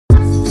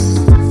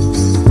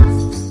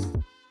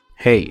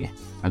Hey,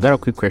 I got a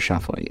quick question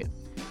for you.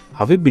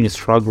 Have you been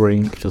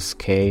struggling to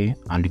scale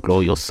and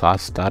grow your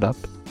SaaS startup?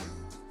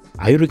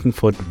 Are you looking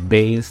for the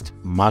best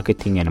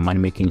marketing and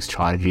money-making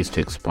strategies to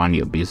expand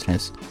your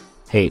business?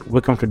 Hey,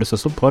 welcome to the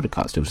SaaS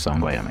podcast with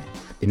Sangwa Aime,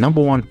 the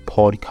number one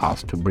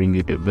podcast to bring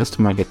you the best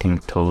marketing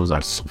tools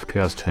and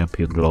softwares to help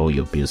you grow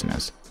your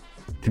business.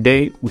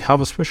 Today, we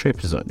have a special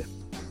episode.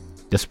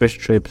 The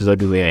special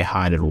episode where I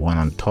had a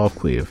one-on-one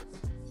talk with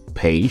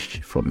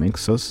Paige from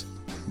Exos,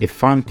 the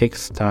fun tech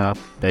startup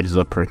that is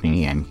operating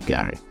here in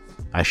Kigali.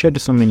 I shared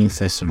so many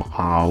insights on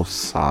how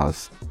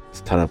SaaS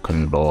startup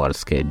can grow and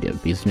scale their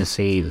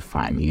businesses,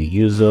 find new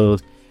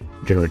users,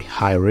 generate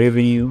high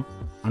revenue,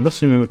 and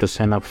also remember to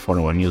sign up for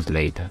our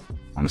newsletter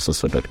on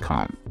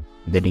soso.com.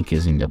 The link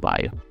is in the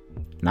bio.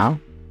 Now,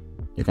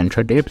 you can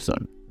try the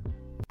episode.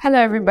 Hello,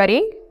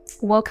 everybody.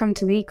 Welcome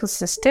to the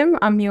Ecosystem.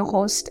 I'm your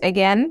host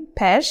again,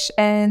 Pesh,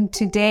 and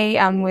today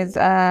I'm with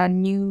a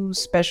new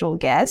special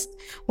guest.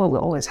 Well, we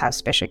always have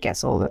special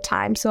guests all the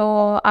time.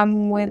 So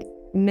I'm with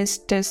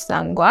Mr.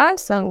 Sangwa.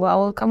 Sangwa,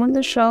 welcome on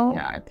the show.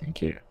 Yeah,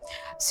 thank you.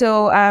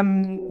 So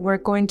we're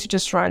going to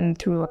just run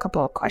through a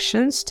couple of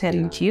questions,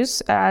 thank you.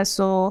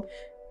 So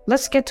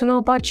let's get to know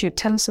about you.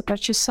 Tell us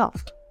about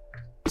yourself.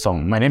 So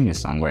my name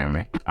is Sangwa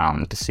Aime.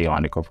 I'm the CEO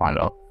and the co-founder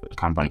of a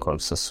company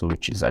called SaaS,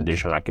 which is a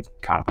digital marketing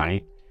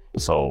company.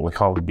 So we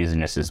help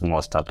businesses,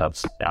 more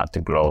startups to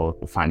grow,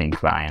 finding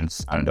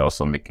clients, and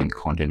also making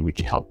content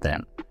which help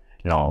them,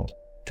 to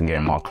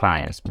get more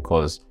clients.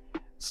 Because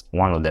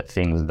one of the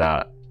things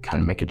that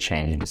can make a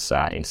change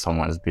in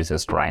someone's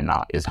business right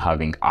now is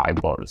having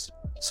eyeballs.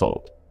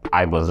 So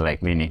eyeballs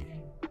meaning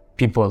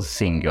people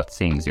seeing your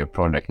things, your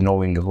product,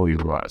 knowing who you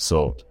are.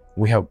 So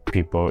we help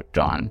people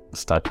run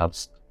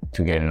startups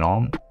to get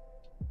known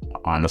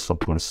and also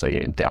put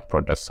their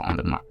products on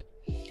the market.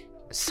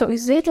 So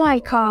is it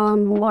like a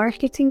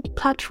marketing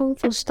platform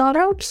for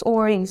startups,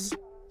 or is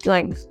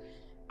like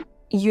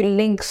you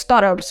link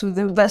startups with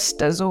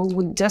investors or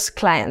with just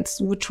clients?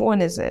 Which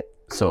one is it?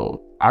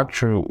 So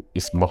actually,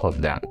 it's both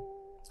of them.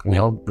 We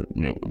help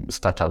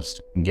startups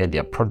get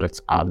their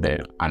products out there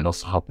and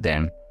also help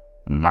them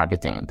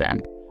marketing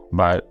them.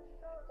 But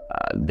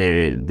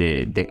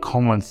the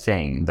common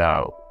thing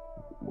that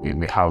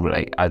we have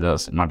other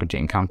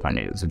marketing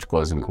companies,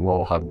 because we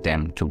will help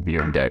them to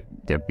build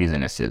their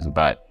businesses.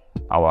 But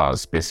our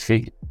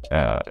specific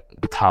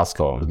task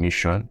or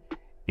mission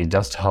is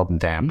just to help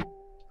them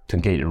to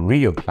get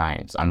real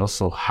clients and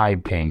also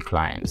high-paying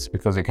clients,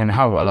 because they can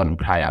have a lot of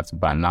clients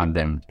but not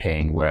them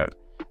paying well.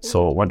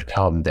 So what we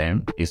help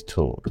them is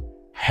to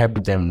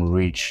help them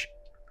reach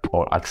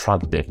or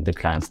attract the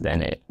clients they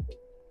need.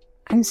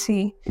 I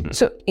see.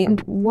 So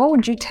what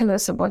would you tell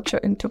us about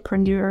your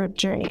entrepreneurial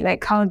journey?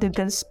 Like, how did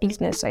this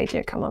business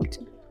idea come up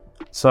to?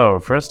 So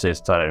first it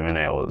started when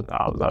I was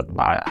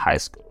at high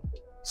school.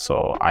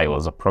 So I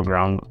was a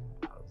programmer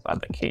as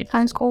a kid.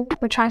 High school?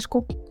 Which high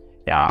school?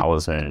 Yeah, I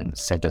was in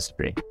Center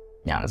Spring.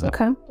 Yeah.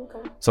 Okay.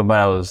 So, but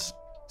I was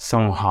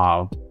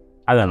somehow,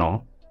 I don't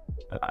know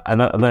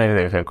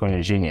if I call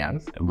it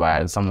genius,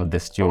 but some of the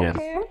students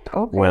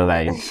were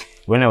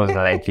when I was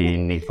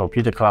in the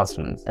computer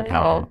classrooms,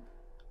 I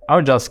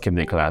would just skip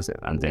the classes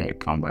and then you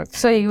come back.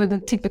 So you were the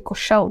typical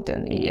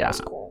Sheldon in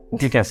school.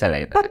 You can say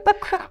like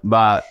that.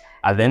 But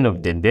at the end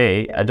of the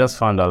day, I just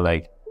found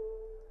out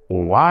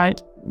why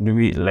do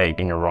we in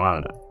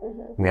Rwanda,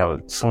 we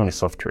have so many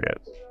softwares,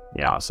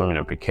 so many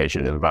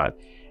applications, but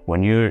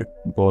when you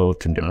go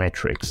to the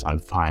metrics and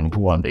find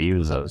who are the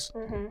users,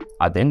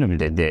 at the end of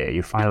the day,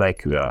 you find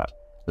we are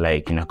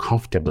in a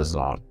comfortable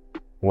zone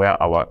where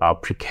our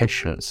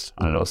applications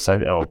and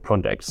our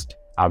products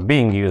are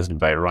being used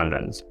by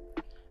Rwandans.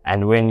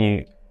 And when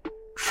you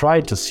try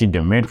to see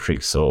the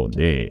metrics, so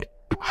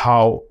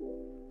how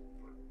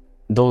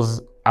those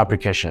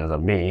applications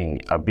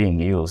are being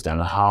used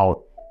and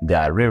how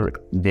their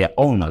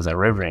owners are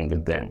reveling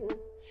with them,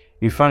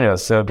 you find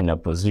yourself in a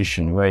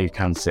position where you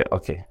can say,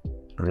 okay,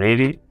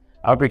 really,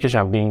 applications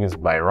are being used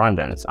by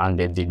Rwandans, and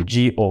the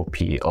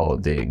GOP or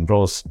the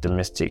gross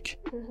domestic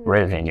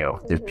revenue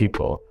of the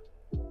people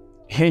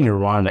here in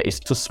Rwanda is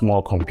too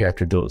small compared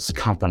to those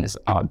companies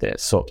out there.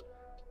 So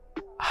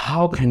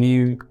how can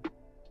you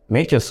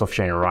make your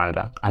software in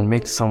Rwanda and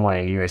make someone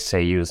in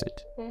USA use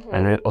it,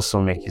 and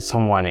also make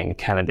someone in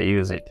Canada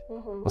use it,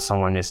 or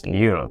someone is in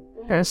Europe?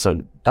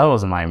 So that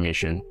was my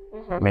mission.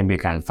 Maybe you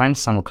can find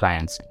some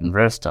clients,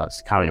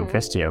 investors, come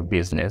invest in your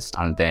business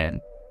and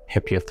then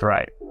help you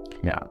thrive.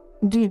 Yeah.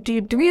 Do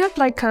we have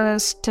a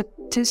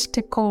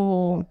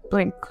statistical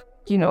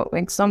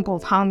example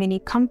of how many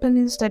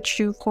companies that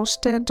you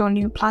hosted on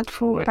your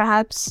platform,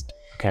 perhaps?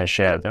 Can I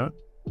share them?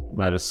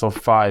 But so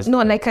far it's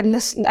no, a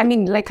list. I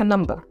mean, a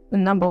number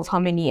of how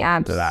many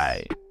apps.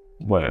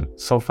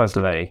 So far it's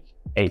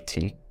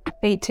 18.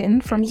 18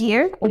 from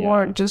here,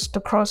 or just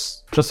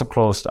across? Just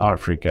across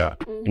Africa.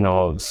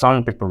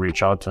 Some people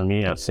reach out to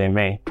me and say,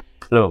 "Man,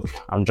 look,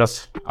 I'm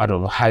just out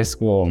of high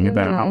school, maybe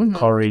I'm out of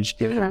college.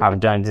 I've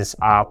done this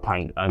app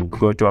and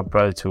go to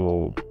apply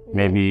to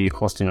maybe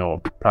hosting or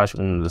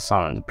platform in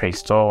the Play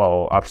Store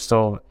or App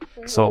Store.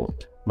 So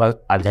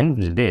But at the end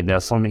of the day, there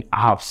are so many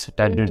apps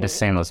that do the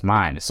same as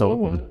mine.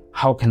 So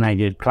how can I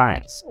get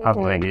clients? How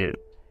can I get,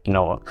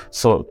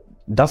 so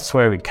that's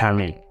where we come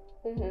in,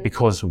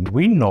 because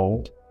we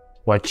know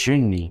what you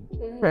need.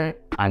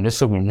 And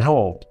also we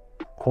know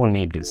who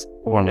needs this,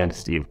 who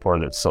needs the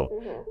product. So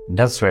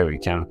that's where we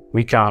come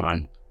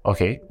and,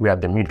 okay, we are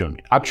the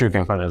middleman. Actually, you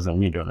can call us the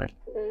middleman.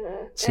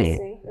 See,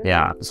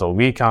 yeah. So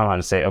we come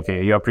and say,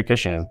 okay, your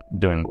application is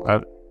doing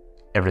well.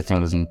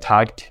 Everything is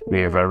intact.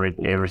 We evaluate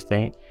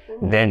everything.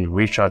 Then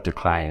reach out to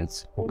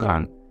clients who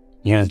can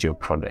use your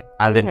product.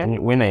 And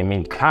then when I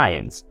mean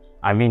clients,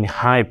 I mean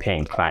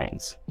high-paying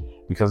clients.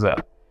 Because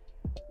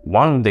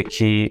one of the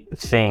key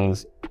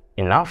things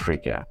in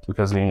Africa,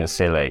 because we need to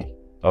say like,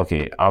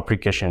 okay, our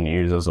application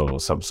users or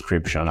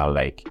subscription are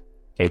like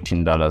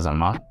 $18 a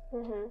month.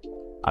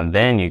 And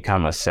then you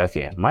come and say,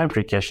 okay, my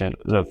application,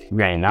 look,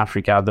 we are in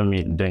Africa, I don't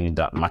need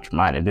that much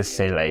money. They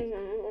say like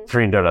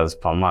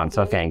 $3 per month,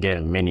 so I can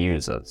get many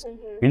users.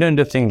 We don't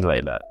do things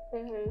like that.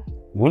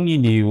 We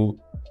need you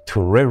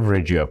to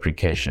leverage your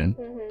application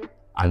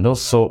and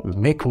also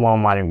make more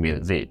money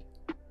with it.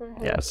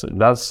 Yeah, so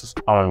that's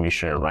our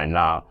mission right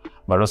now.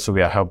 But also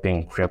we are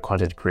helping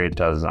content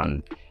creators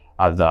and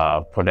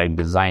other product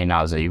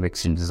designers,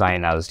 UX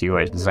designers,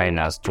 UI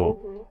designers to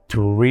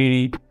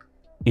really,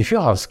 if you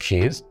have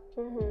skills,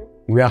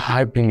 we are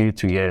helping you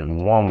to get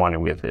more money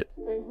with it.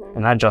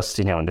 And not just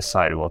sitting on the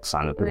sidewalks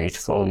and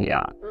grateful.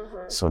 Yeah.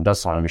 So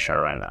that's our mission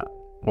right now.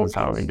 That's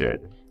how we do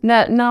it.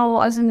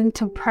 Now, as an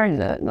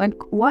entrepreneur, like,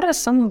 what are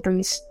some of the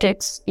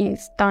mistakes you've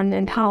done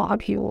and how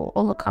have you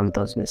overcome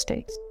those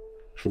mistakes?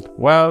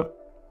 Well,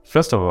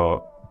 first of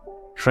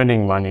all,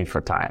 trading money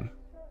for time.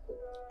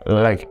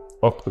 Like,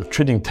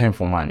 trading time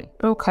for money.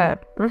 Okay.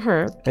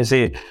 You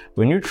see,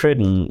 when you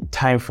trade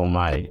time for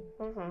money,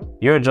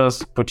 you're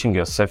just putting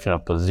yourself in a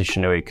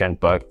position where you can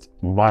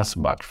bounce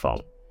back from.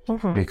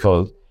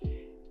 Because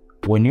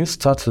when you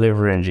start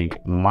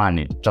leveraging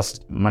money,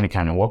 just money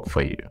can work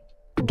for you.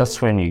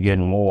 That's when you get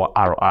more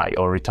ROI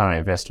or return on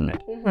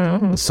investment.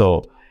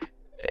 So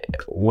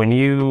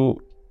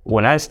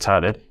when I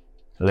started,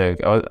 like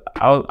I'm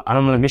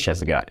an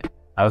ambitious guy.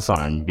 I was on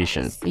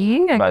ambitions.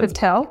 I could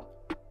tell.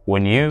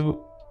 When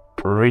you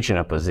reach in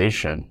a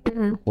position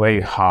where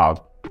you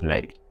have,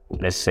 like,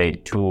 let's say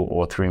 2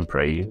 or 3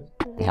 employees,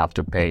 you have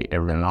to pay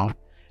every month.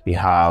 You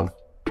have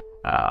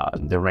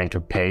the rent to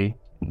pay,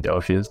 the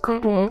office,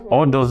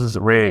 all those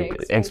really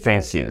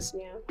expenses.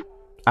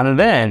 And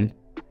then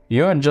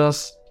you're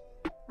just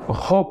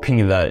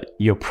hoping that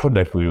your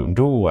product will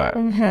do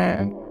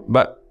well.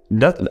 But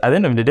that, at the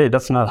end of the day,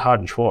 that's not how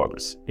it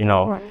works.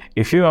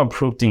 If you are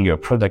putting your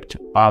product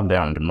out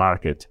there on the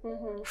market,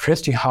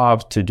 first you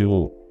have to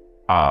do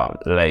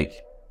like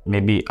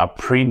maybe a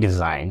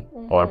pre-design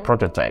or a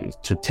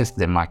prototype to test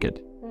the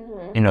market.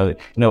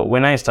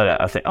 When I started,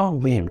 I said, oh,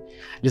 man,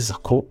 this is a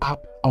cool app.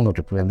 I'm going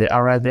to put it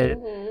there right there.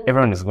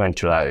 Everyone is going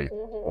to like,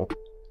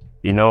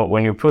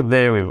 when you put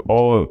there with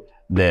all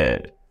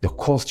the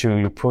cost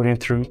you're putting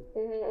through,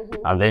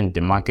 and then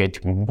the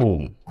market,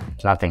 boom,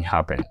 nothing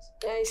happens.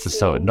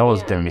 So that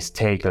was the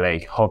mistake,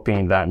 like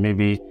hoping that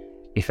maybe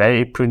if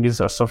I produce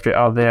a software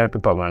out there,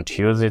 people are going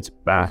to use it,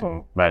 but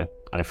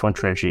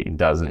unfortunately it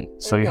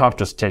doesn't. So you have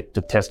to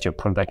test your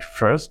product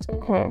first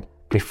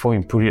before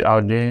you put it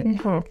out there.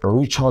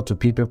 Reach out to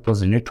people, because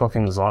the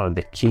networking is one of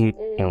the key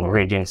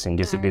ingredients in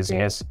this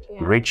business.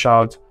 Reach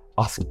out,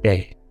 ask,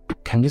 hey,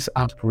 can this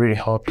app really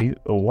help you?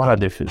 Or what are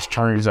the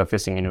challenges you're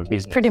facing in your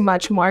business? Pretty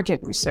much market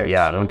research.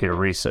 Yeah, market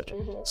research.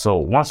 So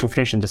once you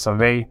finish the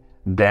survey,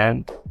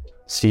 then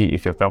see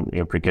if your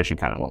application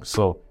can work.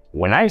 So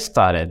when I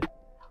started,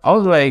 I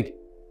was like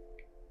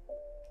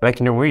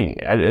in the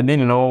wind. I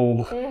didn't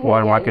know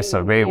what market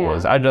survey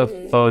was. I just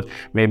thought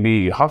maybe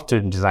you have to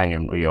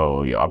design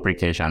your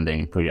application and then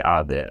you put it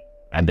out there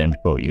and then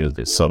people use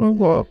it.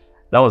 So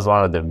that was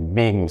one of the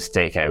big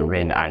mistakes I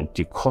made, and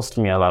it cost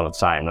me a lot of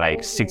time,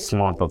 like 6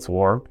 months of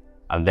work,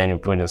 and then you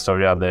put the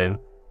story out there,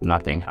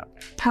 nothing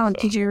happened. How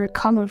did you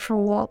recover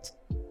from what?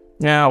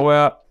 Yeah,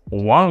 well,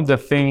 one of the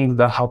things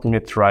that helped me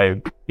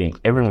thrive in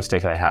every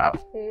mistake I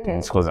have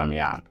is because I'm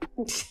young.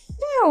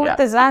 What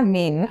does that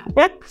mean?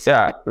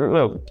 Yeah,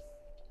 look,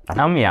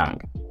 I'm young.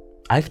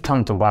 I have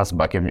time to bounce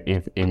back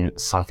if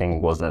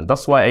something wasn't.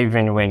 That's why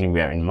even when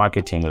we are in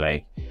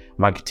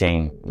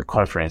marketing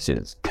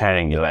conferences,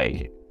 telling you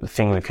like the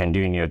things you can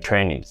do in your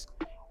trainings,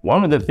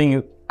 one of the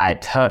things I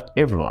tell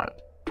everyone,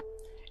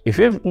 if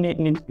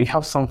you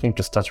have something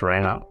to start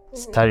right now,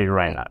 start it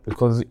right now.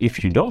 Because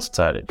if you don't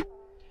start it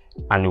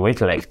and you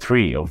wait like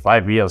 3 or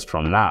 5 years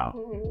from now,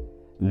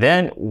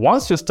 then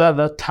once you start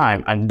that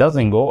time and it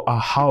doesn't go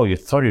how you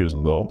thought it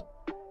would go,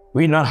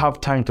 we don't have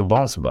time to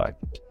bounce back.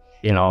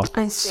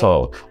 I see.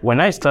 So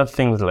when I start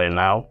things like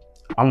now,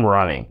 I'm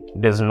running.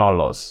 There's no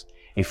loss.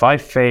 If I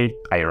fail,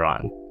 I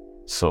run.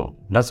 So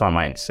that's my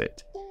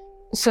mindset.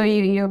 So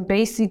you're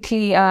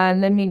basically,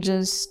 let me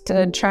just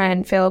try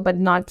and fail, but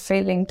not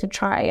failing to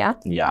try, yeah?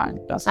 Yeah.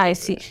 I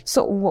see.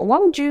 So what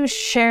would you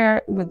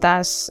share with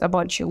us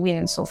about your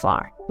wins so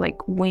far?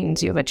 Like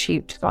wins you've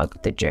achieved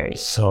throughout the journey?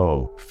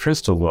 So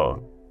first of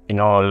all,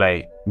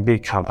 like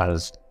big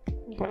companies,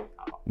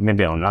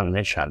 maybe I'll not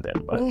mention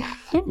them, but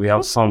we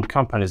have some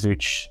companies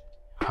which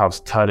have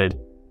started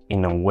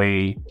in a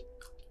way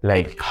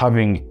like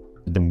having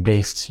the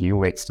best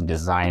UX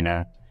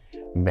designer,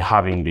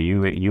 having the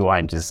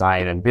UI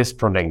design and best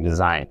product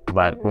design,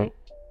 but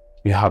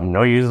you have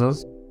no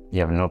users,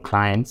 you have no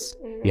clients,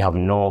 you have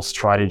no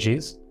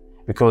strategies.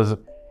 Because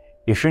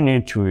if you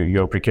need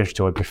your application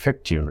to work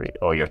effectively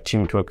or your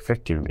team to work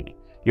effectively,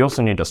 you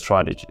also need a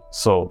strategy.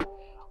 So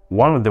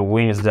one of the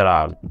wins that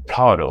I'm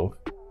proud of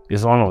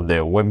is one of the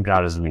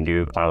webinars we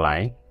do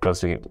online,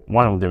 because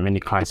one of the many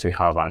clients we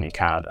have in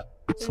Canada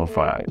so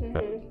far.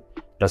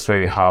 That's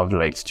where we have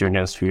like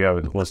students who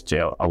have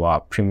hosted our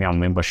premium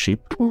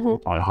membership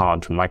on how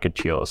to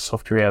market your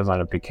softwares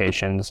and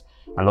applications,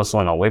 and also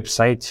on our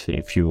website.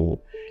 If you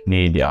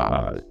need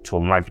to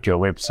market your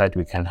website,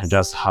 we can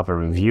just have a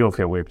review of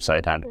your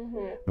website, and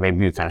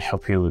maybe we can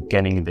help you with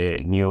getting the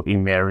new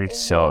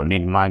emails or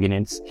lead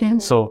magnets.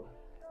 So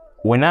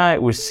when I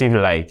receive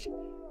like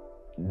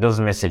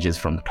those messages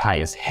from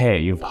clients, hey,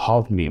 you've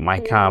helped me, my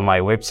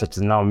website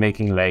is now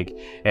making like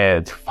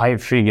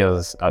 5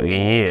 figures a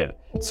year.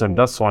 So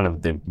that's one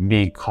of the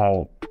big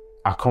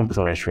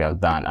accomplishments we have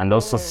done. And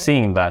also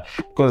seeing that,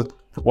 because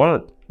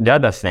the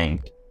other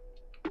thing,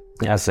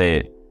 I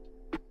say,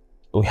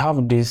 we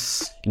have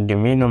this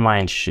demeanor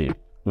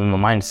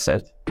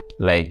mindset,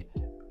 like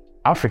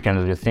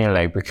Africans, we think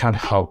like we can't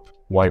help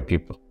white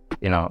people,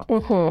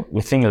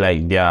 we think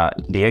like they are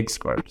the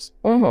experts.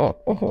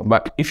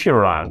 But if you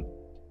run,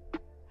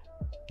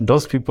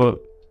 those people,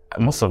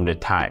 most of the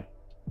time,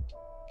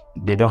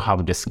 they don't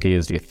have the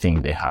skills you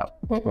think they have.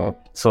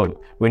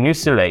 So when you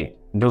see like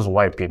those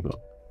white people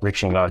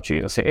reaching out to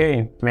you, say,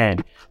 hey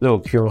man,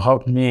 look, you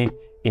helped me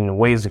in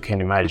ways you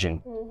can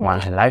imagine. My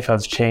life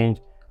has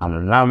changed.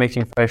 I'm now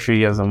making 5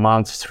 figures a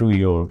month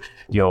through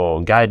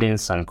your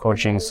guidance and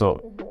coaching.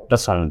 So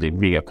that's one of the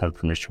big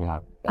accomplishments we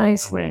have. I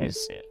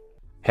see.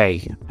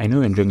 Hey, I know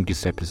you're enjoying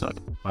this episode,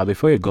 but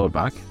before you go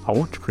back, I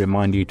want to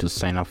remind you to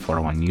sign up for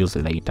our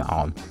newsletter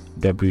on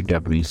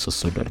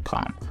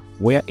www.soso.com,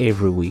 where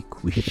every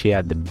week we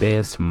share the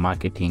best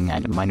marketing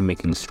and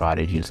money-making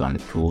strategies and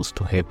tools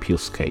to help you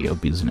scale your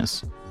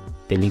business.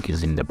 The link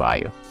is in the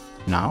bio.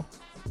 Now,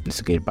 let's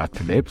get back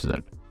to the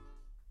episode.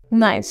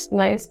 Nice.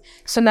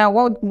 So now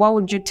what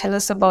would you tell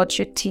us about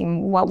your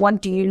team?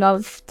 What do you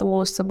love the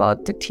most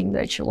about the team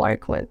that you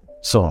work with?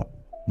 So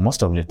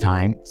most of the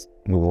time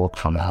we work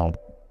from home.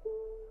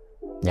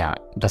 Yeah,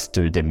 that's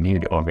the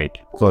beauty of it,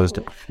 because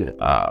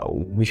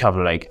we have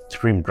like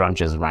 3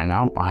 branches right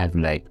now. I have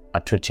like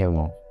a 2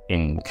 team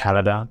in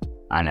Canada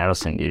and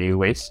also in the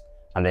US,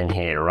 and then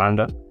here in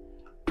Rwanda.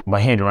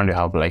 But here in Rwanda we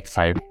have like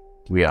 5.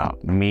 We are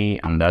me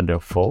and the other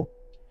 4.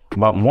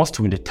 But most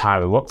of the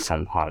time we work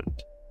from home.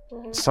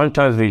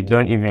 Sometimes we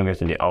don't even go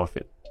to the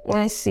office.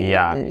 I see.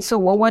 Yeah. So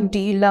what do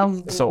you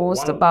love the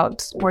most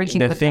about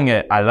working with the thing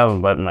them? I love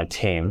about my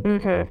team,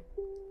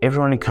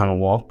 everyone can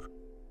work,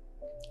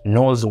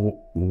 knows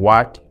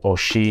what or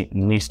she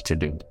needs to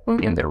do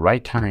in the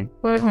right time,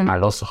 and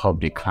also help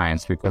the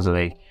clients. Because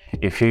like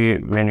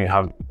when you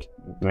have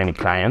many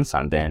clients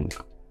and then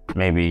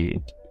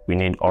maybe we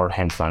need all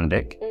hands on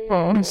deck.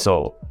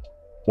 So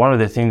one of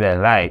the things I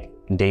like,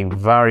 they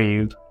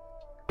value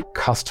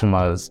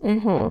customers'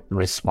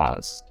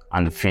 response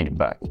and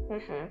feedback.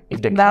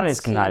 If the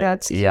client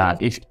cannot,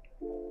 if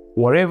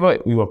whatever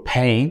you are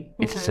paying,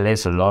 if it's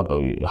less, a lot,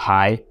 or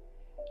high,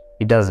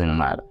 it doesn't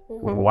matter.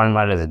 What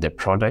matters is the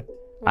product.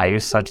 Are you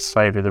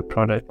satisfied with the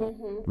product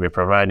we're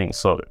providing?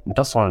 So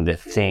that's one of the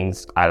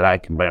things I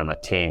like about my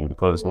team,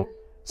 because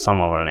some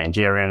are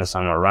Nigerians,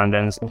 some are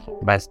Rwandans,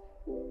 but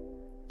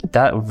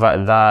that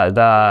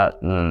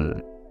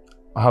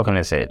how can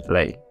I say it?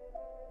 Like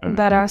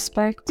that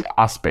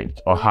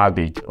aspect or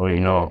habit, or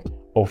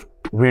of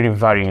really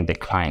valuing the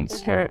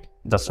clients.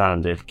 That's one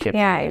of the key.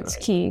 Yeah, it's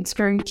key. It's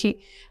very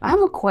key. I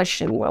have a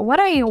question. What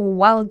are your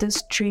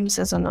wildest dreams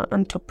as an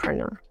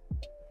entrepreneur?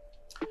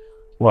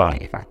 Well,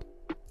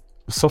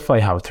 so far I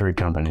have 3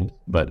 companies,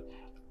 but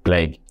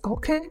like,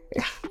 okay.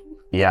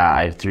 Yeah,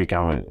 I have 3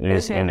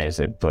 companies, and it's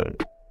a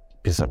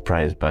be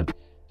surprised, but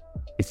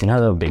it's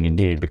another big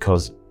deal,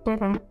 because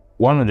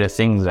one of the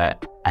things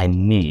that I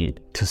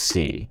need to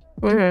see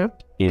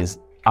is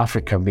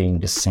Africa being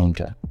the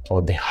center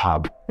or the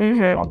hub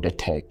of the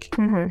tech,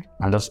 and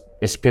that's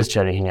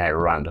especially here in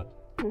Rwanda.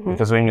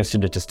 Because when you see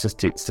the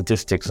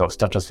statistics of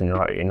startups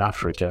in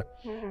Africa,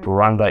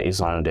 Rwanda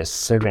is on the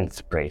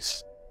 7th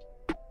place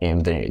in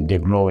the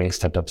growing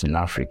startups in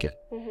Africa.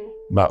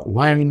 But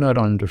why are we not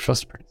on the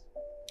first place?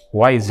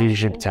 Why is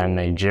Egypt and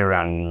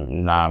Nigeria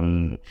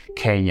and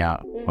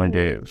Kenya on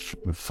the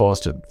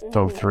first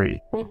top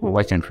 3?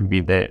 Why can't we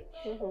be there?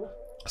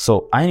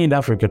 So I need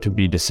Africa to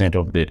be the center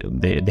of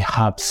the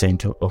hub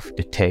center of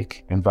the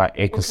tech and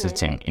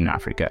ecosystem in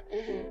Africa.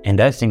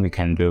 And I think we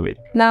can do it.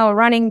 Now,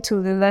 running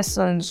to the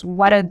lessons,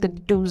 what are the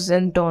do's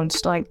and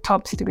don'ts, like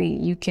top 3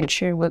 you can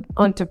share with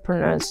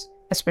entrepreneurs,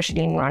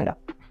 especially in Rwanda?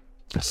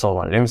 So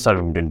let me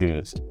start with the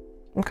do's.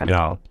 Okay.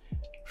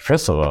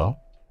 First of all,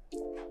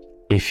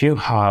 if you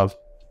have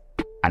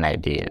an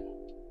idea,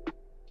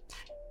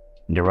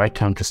 the right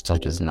time to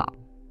start is now.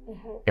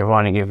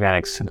 Everyone give you an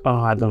excuse. Oh,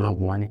 I don't have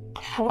money.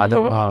 I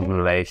don't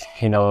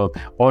have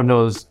all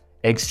those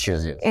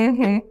excuses.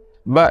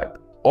 But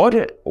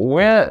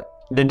where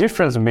the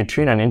difference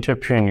between an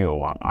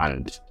entrepreneur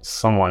and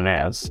someone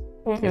else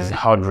is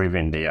how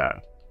driven they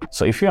are.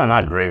 So if you are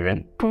not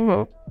driven,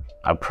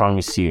 I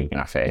promise you're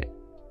gonna fail.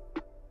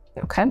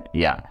 Okay.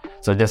 Yeah.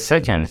 So the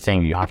second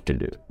thing you have to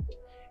do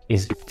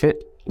is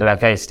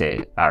like I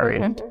said,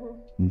 Ari,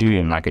 do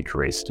your market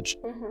research.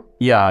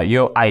 Yeah,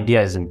 your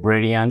idea is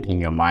brilliant in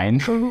your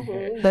mind.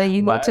 But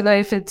you need to know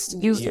if it's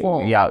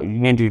useful. Yeah, you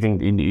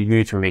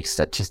need to make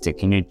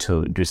statistics. You need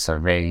to do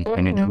survey.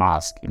 You need to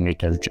ask. You need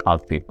to reach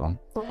out people.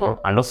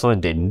 And also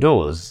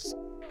those,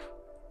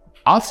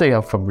 after you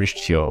have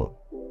published your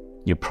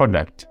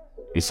product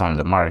is on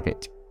the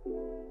market,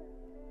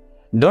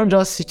 don't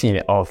just sit in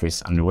the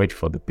office and wait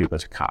for the people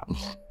to come.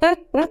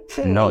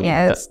 No,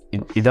 yes.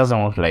 it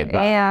doesn't work like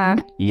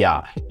that.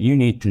 Yeah, you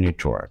need to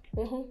network.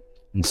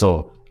 And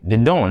so the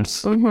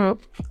don'ts,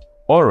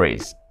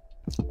 always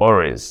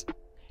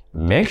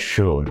make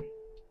sure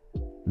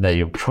that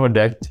your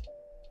product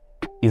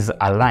is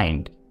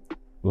aligned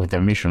with the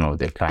mission of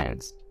the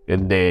clients,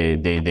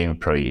 the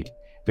employee.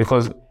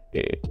 Because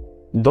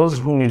those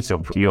who need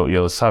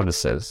your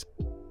services,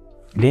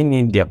 they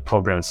need their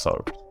problem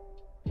solved.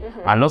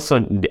 And also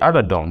the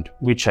other don't,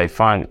 which I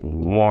find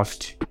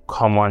most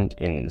common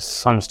in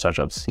some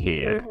startups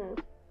here,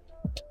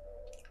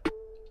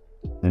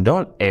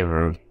 don't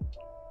ever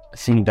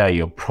think that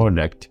your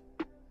product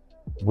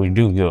will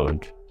do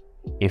good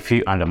if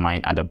you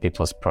undermine other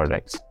people's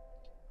products.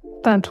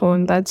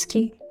 That's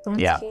key.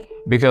 That's key.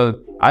 Because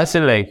I see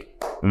like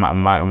my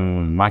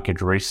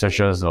market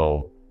researchers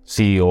or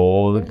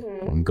CEOs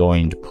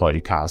going to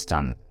podcast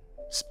and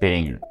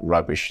spitting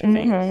rubbish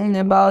things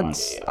about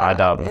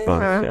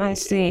other I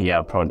see.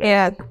 Yeah, products.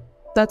 Yeah,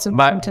 that's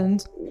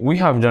important. But we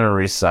have done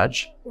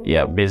research,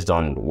 based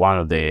on one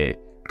of the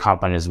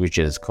companies which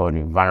is called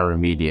Viral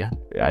Media.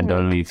 I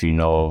don't know if you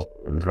know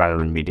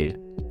Viral Media.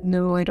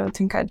 No, I don't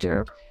think I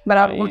do. But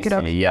I'll look it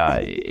up. Yeah,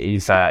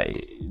 it's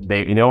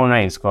the owner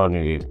is called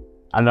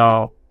I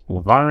know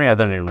Viral. I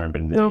don't remember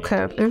the name.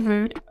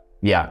 Okay.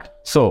 Yeah.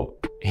 So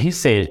he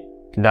said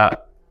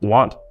that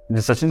what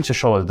the statistics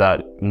shows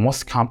that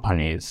most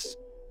companies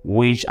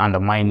which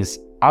undermines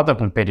other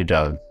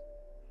competitors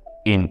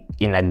in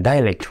a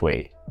direct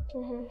way,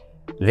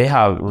 they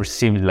have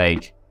received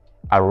like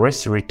a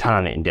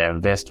return in their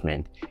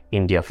investment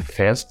in their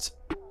first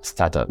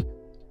startup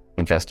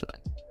investment.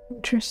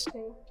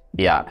 Interesting.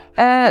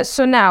 Yeah.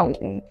 So now,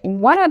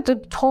 what are the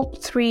top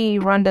 3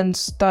 random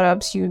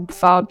startups you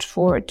vouch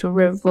for to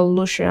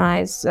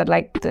revolutionize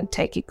like the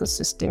tech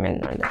ecosystem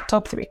in the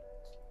top 3?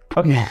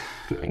 Okay.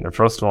 The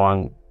first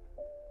one,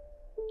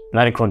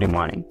 not including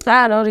money.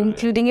 Not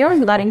including you,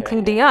 not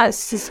including us.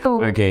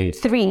 So okay.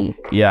 3.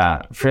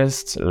 Yeah.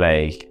 First,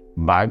 like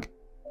bag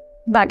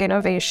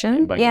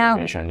innovation.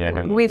 Innovation.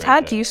 Yeah. We've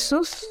had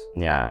Yusuf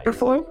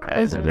before.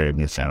 It's a very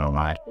good friend of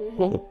mine.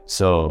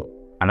 So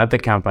another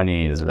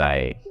company is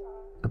like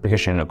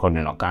application called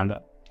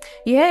Nokanda.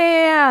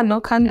 Yeah,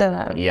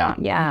 Nokanda.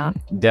 Yeah.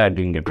 They are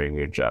doing a very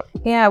good job.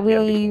 Yeah,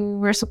 we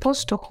were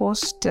supposed to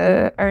host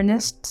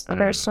Ernest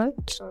person.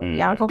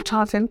 Yeah, I hope to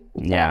have him.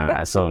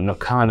 Yeah, so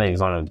Nokanda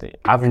is one of the.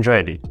 I've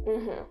enjoyed it.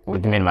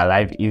 It made my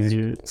life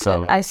easier.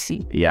 So I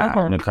see. Yeah,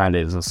 Nokanda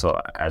is also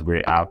a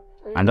great app.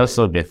 And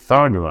also the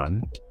third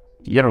one,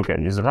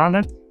 Yeroken, is around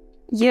it?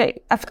 Yeah,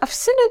 I've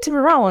seen it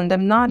around.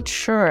 I'm not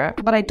sure,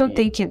 but I don't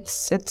think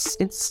it's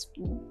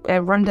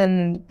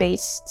London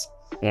based.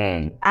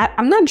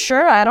 I'm not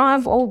sure. I don't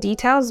have all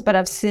details, but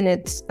I've seen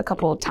it a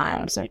couple of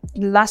times.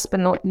 Last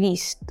but not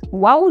least,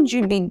 what would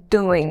you be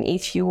doing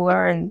if you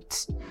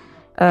weren't,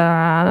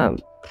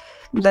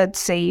 let's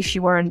say, if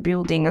you weren't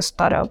building a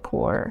startup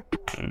or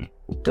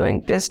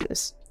doing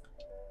business?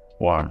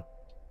 One,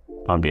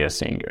 I'll be a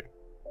singer.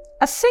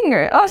 A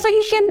singer? Oh, so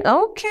you can.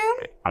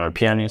 Okay. I'm a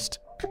pianist.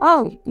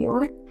 Oh, you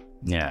are?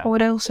 Yeah.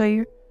 What else are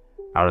you?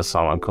 I was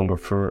someone kung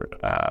fu.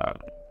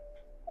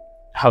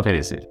 How can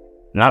I say?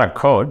 Not a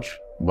coach,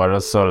 but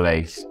also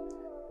like.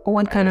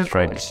 What kind of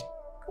coach?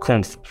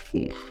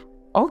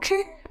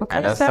 Okay.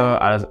 And also,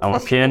 I'm a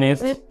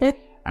pianist,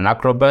 an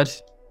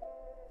acrobat,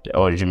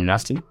 or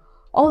gymnastic.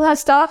 All that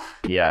stuff.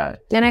 Yeah.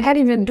 And I can't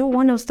even do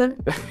one of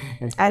them.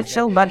 I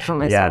feel bad for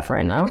myself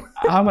right now.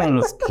 I have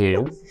no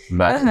skills,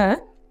 but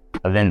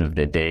at the end of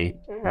the day,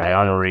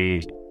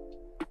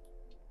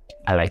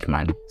 I like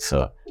money,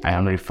 so I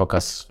only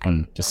focus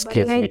on the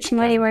skills. Nobody hates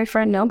money, my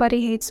friend.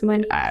 Nobody hates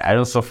money. I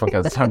also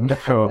focus on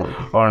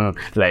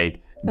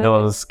like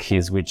those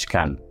skills which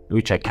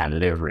I can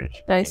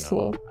leverage. I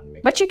see.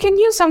 But you can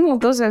use some of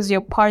those as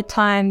your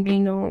part-time,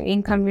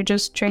 income. You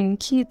just train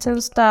kids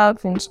and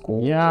stuff in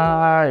school.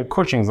 Yeah,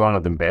 coaching is one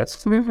of the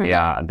best.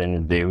 Yeah, and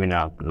then they win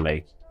out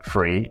like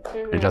free.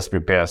 They just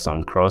prepare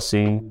some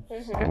crossing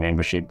and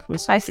membership.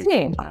 I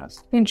see.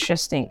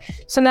 Interesting.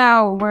 So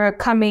now we're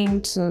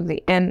coming to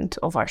the end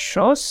of our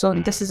show. So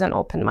this is an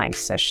open mic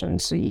session.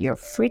 So you're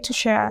free to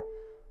share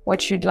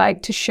what you'd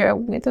like to share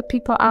with the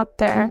people out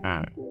there,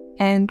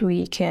 and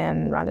we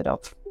can round it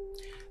off.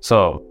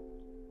 So,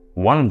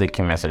 one of the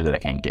key messages that I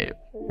can give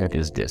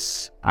is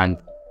this, and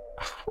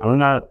I'm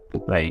not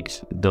like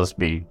those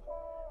big,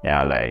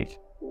 like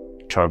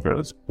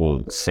talkers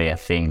who say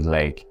things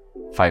like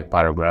 5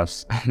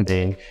 paragraphs, and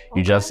then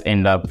you just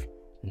end up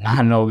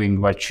not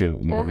knowing what you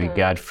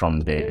got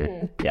from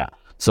there.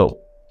 So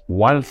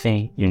one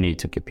thing you need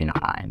to keep in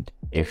mind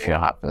if you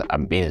have a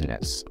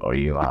business or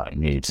you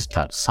need to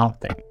start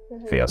something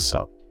for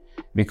yourself,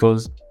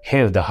 because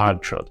here's the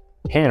hard truth.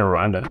 Here in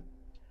Rwanda,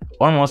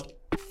 almost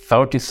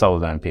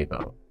 30,000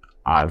 people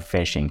are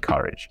finishing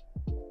college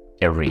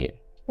every year.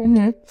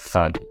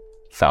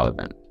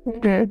 30,000.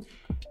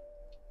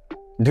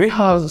 Do we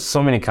have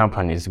so many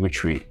companies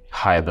which we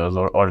hire those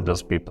or order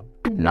those people?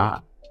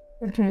 Nah.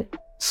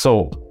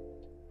 So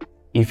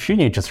if you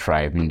need to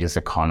thrive in this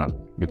economy,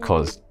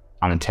 because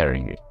I'm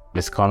telling you,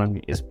 this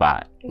economy is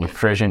bad,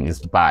 inflation is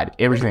bad,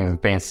 everything is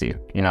expensive,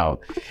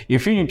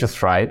 if you need to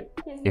thrive,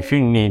 if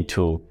you need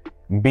to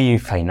be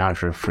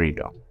financial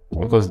freedom,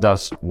 because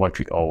that's what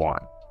we all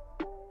want,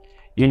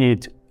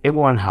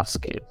 everyone has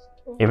skills.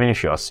 Even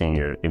if you're a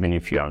singer, even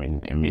if you're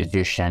a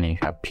musician,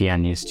 if you're a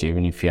pianist,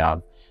 even if you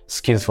have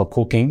skills for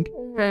cooking,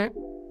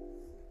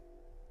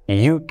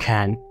 you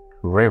can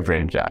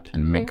leverage that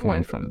and make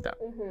money from that.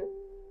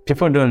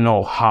 People don't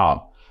know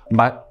how,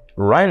 but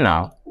right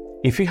now,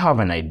 if you have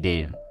an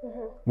idea,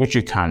 which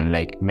you can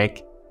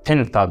make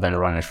 10,000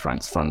 Rwanda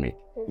francs from it,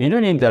 you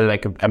don't need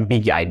a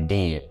big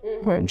idea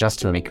just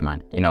to make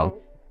money.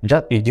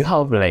 Just if you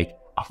have a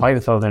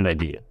 5,000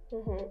 idea,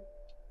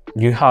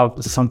 you have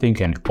something you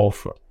can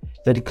offer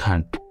that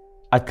can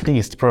at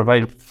least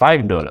provide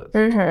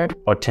 $5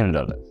 or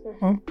 $10.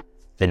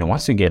 Then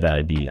once you get that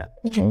idea,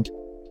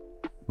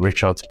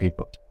 reach out to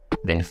people,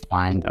 then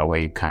find a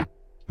way you can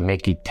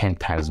make it 10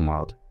 times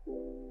more.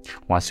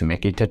 Once you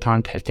make it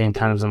 10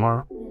 times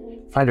more,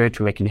 find a way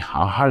to make it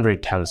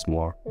 100 times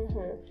more.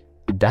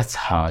 That's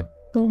how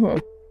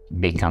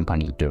big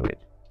companies do it,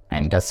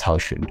 and that's how you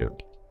should do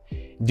it.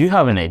 Do you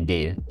have an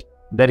idea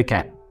that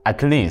can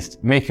at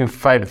least make you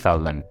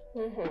 5,000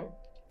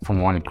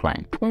 from one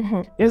client?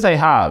 Yes, I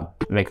have.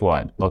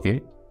 What?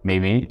 Okay,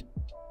 maybe,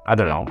 I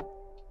don't know.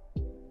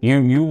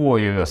 You were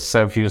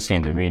yourself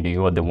using the video,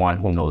 you are the one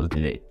who knows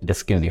the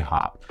skills you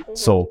have.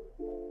 So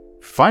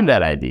find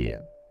that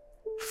idea,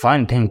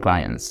 find 10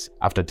 clients.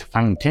 After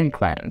finding 10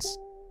 clients,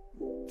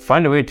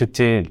 find a way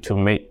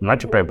to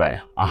multiply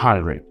by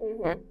 100.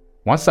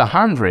 Once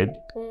 100,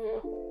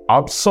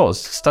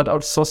 start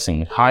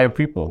outsourcing, hire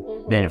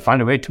people, then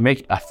find a way to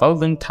make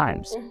 1,000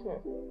 times.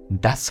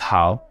 That's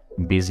how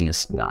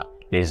business is done.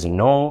 There's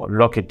no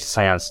rocket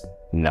science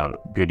in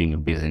building a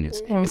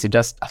business. It's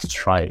just a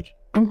strategy.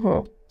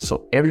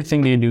 So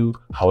everything you do,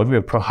 however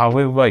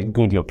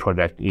good your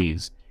product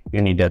is,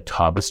 you need to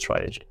have a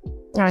strategy.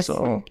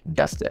 So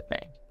that's the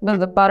thing. But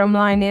the bottom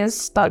line is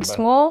start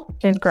small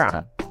and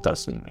grow.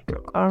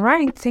 All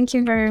right. Thank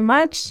you very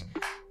much.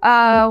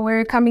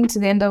 We're coming to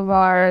the end of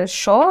our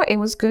show. It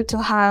was good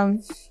to have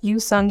you,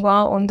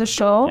 Sangwa, on the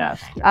show.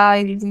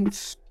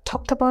 We've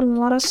talked about a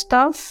lot of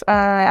stuff.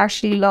 I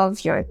actually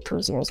love your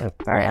enthusiasm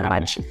very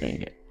much.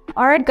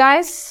 All right,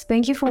 guys.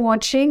 Thank you for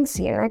watching.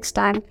 See you next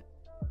time.